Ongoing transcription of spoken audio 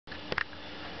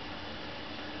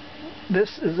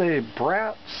This is a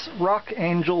Bratz Rock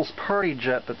Angels party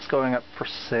jet that's going up for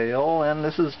sale, and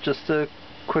this is just a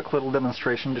quick little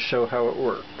demonstration to show how it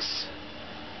works.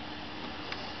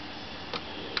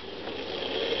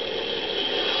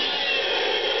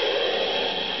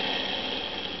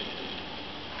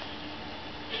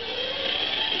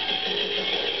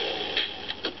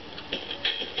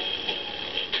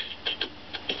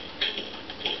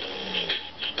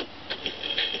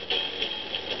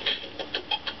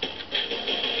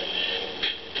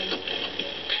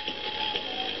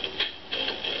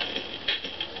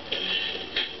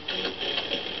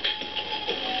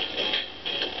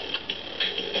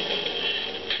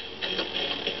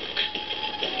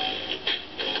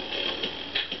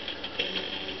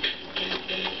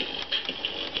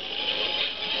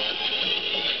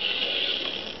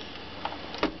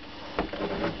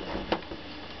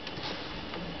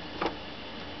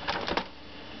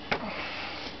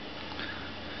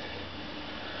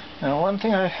 Now, one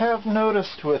thing I have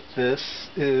noticed with this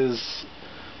is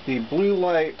the blue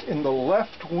light in the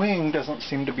left wing doesn't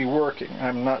seem to be working.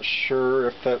 I'm not sure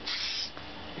if that's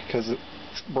because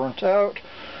it's burnt out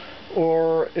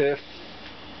or if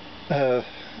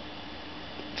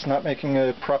it's not making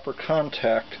a proper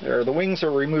contact there. The wings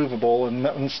are removable, and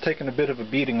that one's taken a bit of a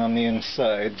beating on the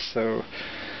inside, so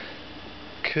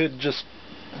could just,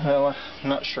 well, I'm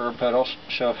not sure, but I'll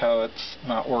show how it's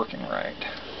not working right.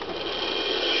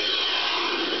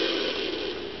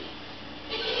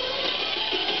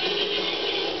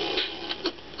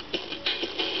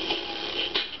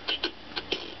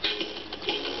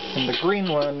 And the green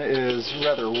one is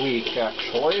rather weak,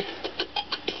 actually.